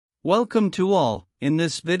Welcome to all. In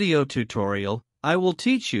this video tutorial, I will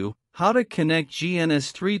teach you how to connect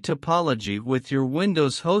GNS3 topology with your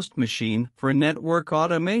Windows host machine for Network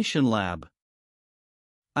Automation Lab.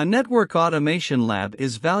 A network automation lab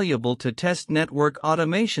is valuable to test network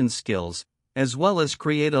automation skills, as well as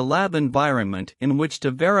create a lab environment in which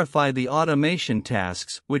to verify the automation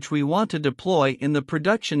tasks which we want to deploy in the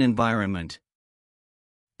production environment.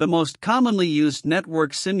 The most commonly used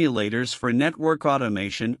network simulators for network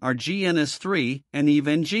automation are GNS3 and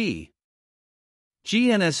EvenG.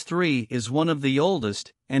 GNS3 is one of the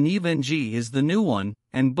oldest, and EvenG is the new one,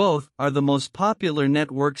 and both are the most popular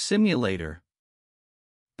network simulator.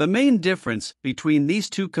 The main difference between these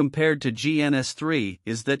two compared to GNS3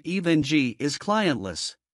 is that EvenG is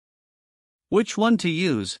clientless. Which one to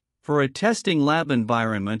use? For a testing lab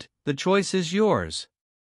environment, the choice is yours.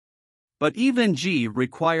 But EvenG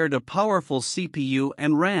required a powerful CPU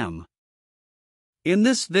and RAM. In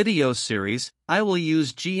this video series, I will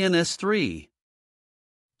use GNS3.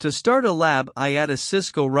 To start a lab, I add a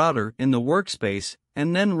Cisco router in the workspace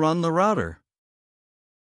and then run the router.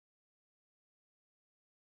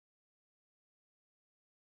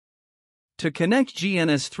 To connect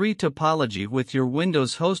GNS3 topology with your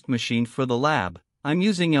Windows host machine for the lab, I'm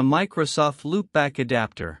using a Microsoft loopback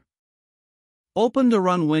adapter. Open the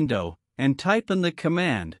Run window and type in the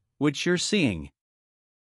command, which you're seeing.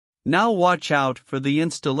 Now watch out for the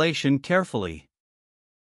installation carefully.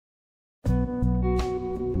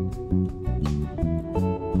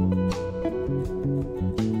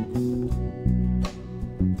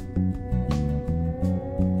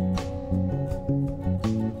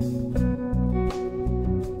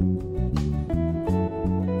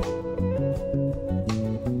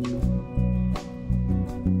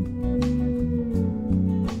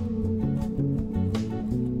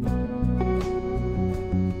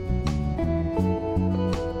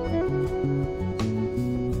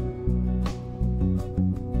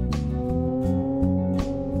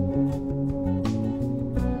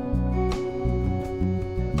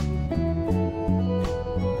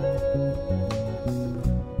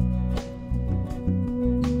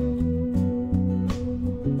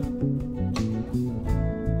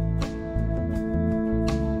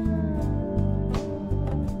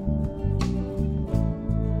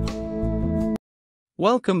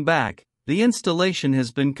 Welcome back. The installation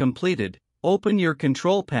has been completed. Open your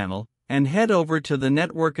control panel and head over to the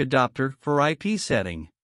network adapter for IP setting.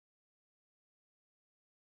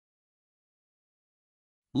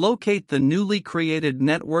 Locate the newly created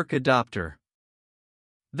network adapter.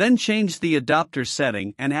 Then change the adapter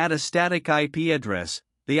setting and add a static IP address.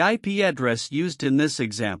 The IP address used in this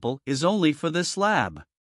example is only for this lab.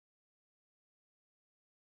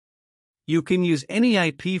 You can use any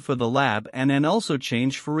IP for the lab and also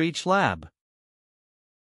change for each lab.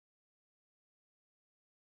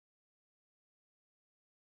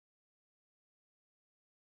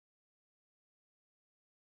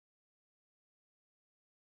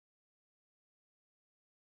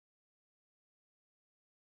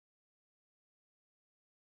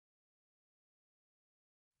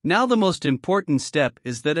 Now the most important step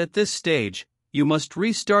is that at this stage, you must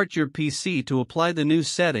restart your PC to apply the new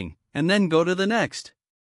setting, and then go to the next.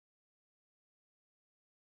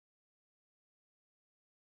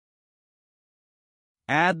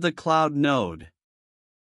 Add the cloud node.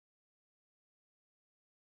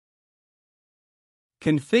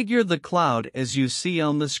 Configure the cloud as you see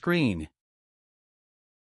on the screen.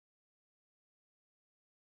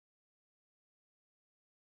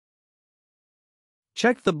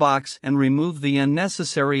 Check the box and remove the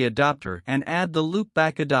unnecessary adapter and add the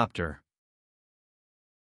loopback adapter.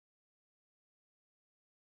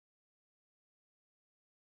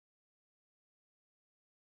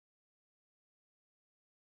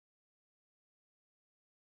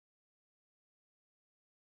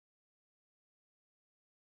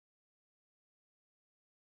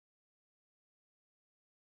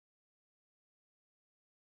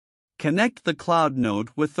 Connect the cloud node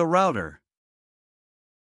with the router.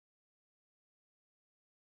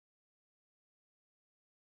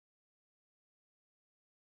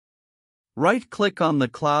 Right-click on the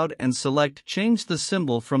cloud and select Change the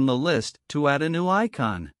symbol from the list to add a new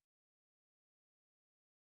icon.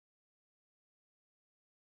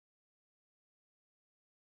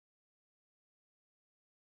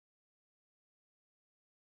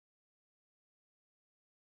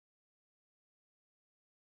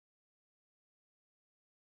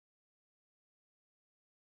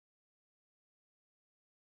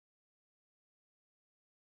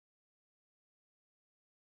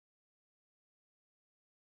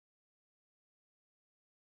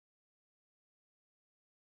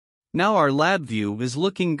 Now our lab view is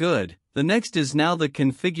looking good. The next is now the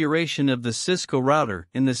configuration of the Cisco router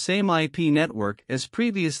in the same IP network as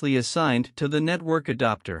previously assigned to the network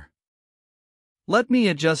adapter. Let me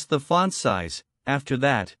adjust the font size. After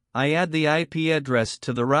that, I add the IP address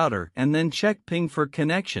to the router and then check ping for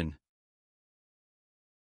connection.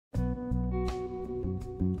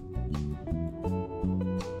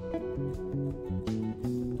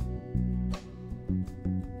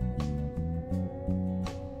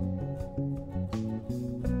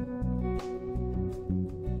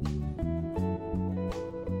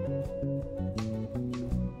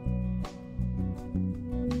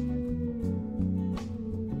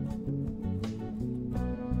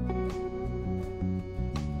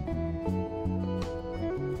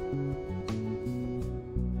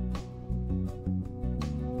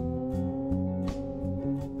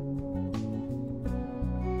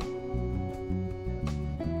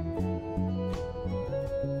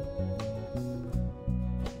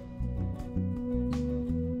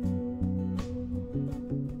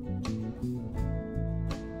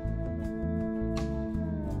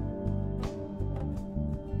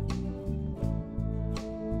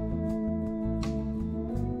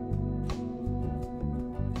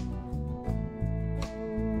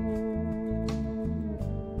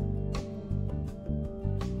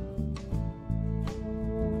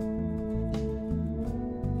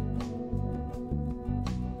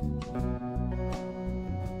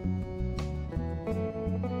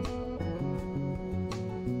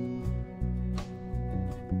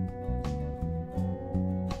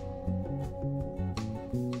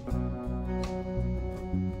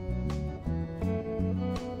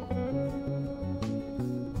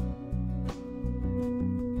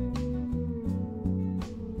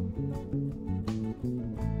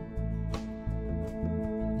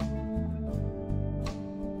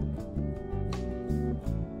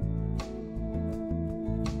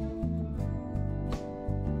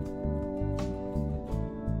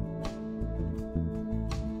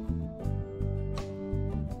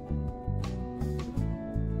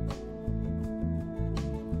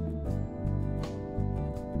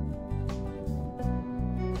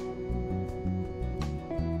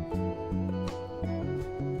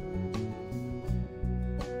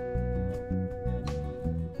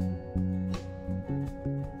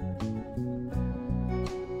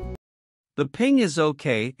 The ping is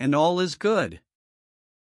okay and all is good.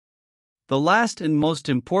 The last and most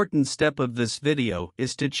important step of this video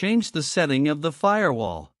is to change the setting of the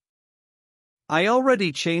firewall. I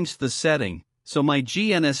already changed the setting, so my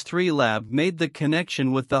GNS3 lab made the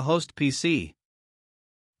connection with the host PC.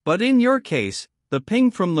 But in your case, the ping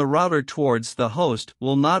from the router towards the host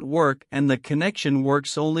will not work and the connection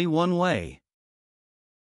works only one way.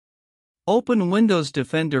 Open Windows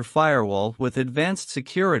Defender Firewall with Advanced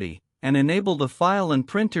Security and enable the file and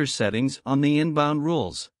printer settings on the inbound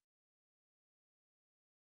rules.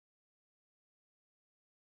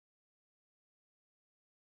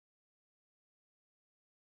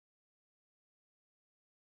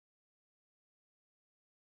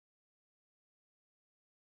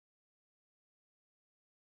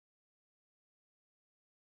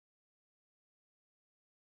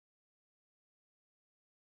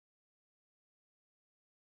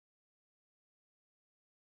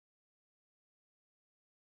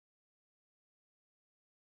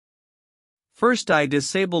 First I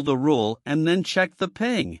disable the rule and then check the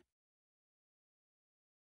ping.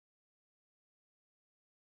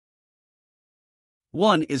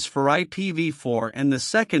 One is for IPv4 and the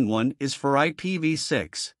second one is for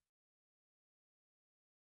IPv6.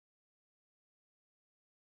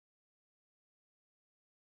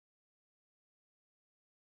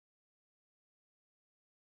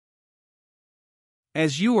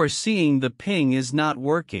 As you are seeing, the ping is not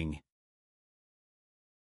working.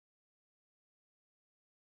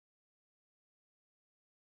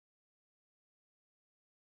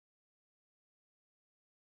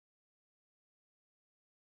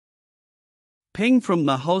 Ping from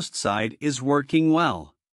the host side is working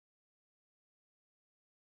well.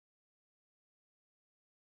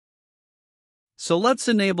 So let's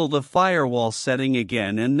enable the firewall setting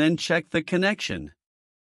again and then check the connection.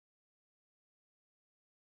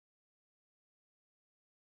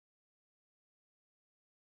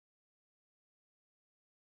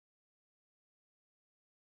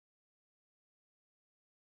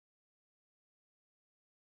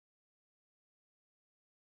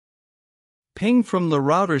 Ping from the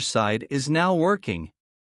router side is now working.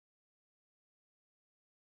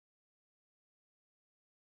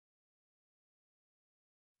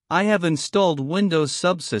 I have installed Windows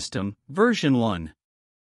Subsystem version 1.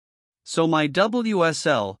 So my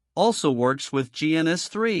WSL also works with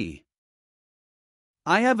GNS3.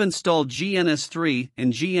 I have installed GNS3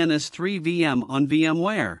 and GNS3 VM on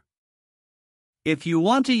VMware. If you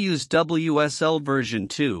want to use WSL version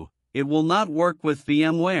 2, it will not work with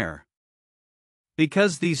VMware,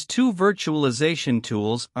 because these two virtualization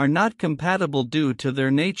tools are not compatible due to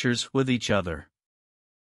their natures with each other.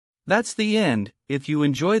 That's the end. If you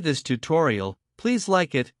enjoy this tutorial, please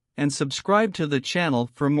like it and subscribe to the channel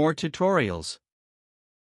for more tutorials.